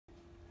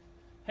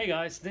Hey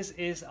guys, this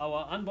is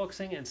our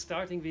unboxing and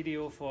starting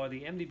video for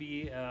the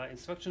MDB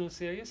instructional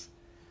series.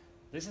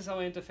 This is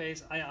our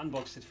interface. I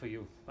unboxed it for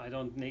you. I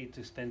don't need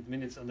to spend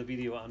minutes on the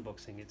video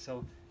unboxing it.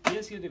 So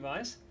here's your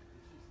device.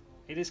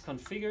 It is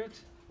configured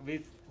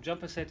with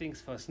jumper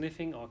settings for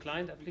sniffing or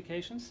client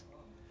applications.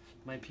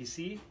 My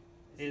PC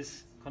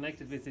is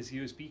connected with this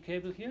USB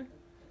cable here,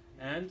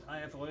 and I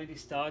have already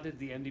started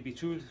the MDB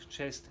tool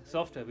chest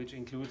software, which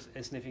includes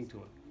a sniffing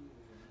tool.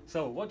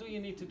 So what do you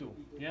need to do?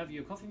 You have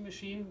your coffee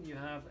machine, you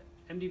have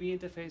MDB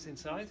interface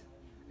inside,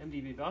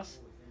 MDB-USB.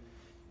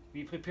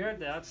 We prepared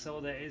that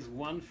so there is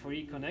one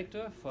free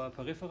connector for a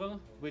peripheral,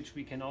 which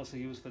we can also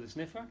use for the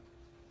sniffer.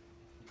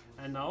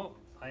 And now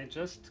I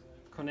just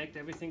connect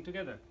everything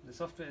together. The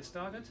software is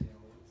started.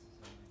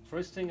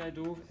 First thing I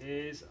do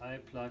is I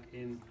plug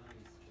in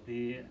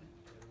the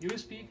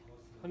USB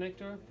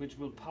connector, which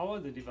will power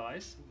the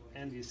device,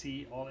 and you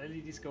see all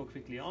LEDs go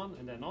quickly on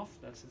and then off.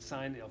 That's a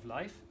sign of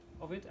life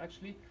of it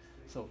actually.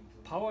 So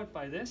powered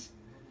by this,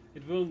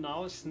 it will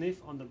now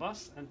sniff on the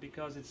bus, and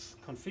because it's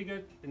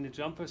configured in the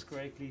jumpers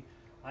correctly,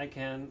 I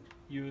can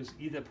use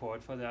either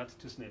port for that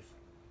to sniff.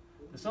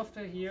 The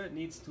software here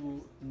needs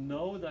to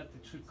know that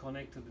it should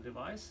connect to the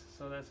device,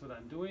 so that's what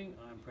I'm doing.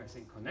 I'm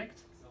pressing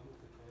connect,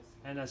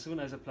 and as soon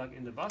as I plug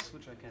in the bus,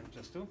 which I can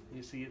just do,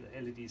 you see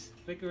the LEDs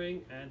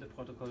flickering and the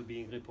protocol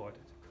being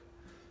reported.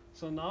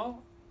 So now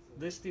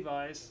this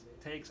device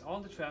takes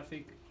all the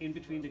traffic in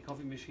between the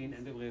coffee machine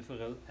and the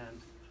peripheral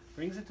and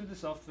brings it to the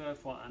software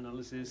for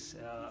analysis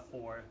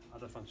or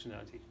other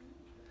functionality.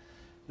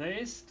 There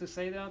is, to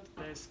say that,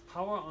 there's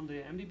power on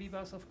the MDB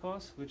bus, of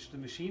course, which the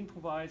machine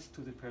provides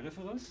to the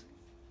peripherals.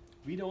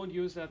 We don't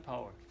use that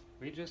power.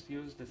 We just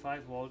use the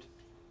 5 volt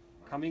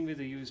coming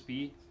with a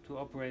USB to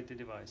operate the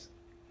device.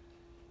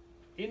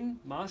 In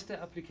master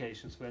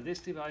applications where this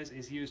device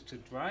is used to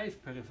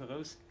drive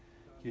peripherals,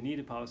 you need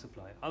a power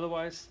supply.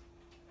 Otherwise,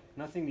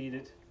 nothing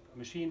needed.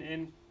 Machine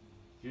in,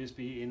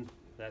 USB in,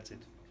 that's it.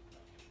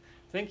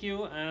 Thank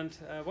you, and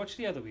watch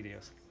the other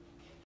videos.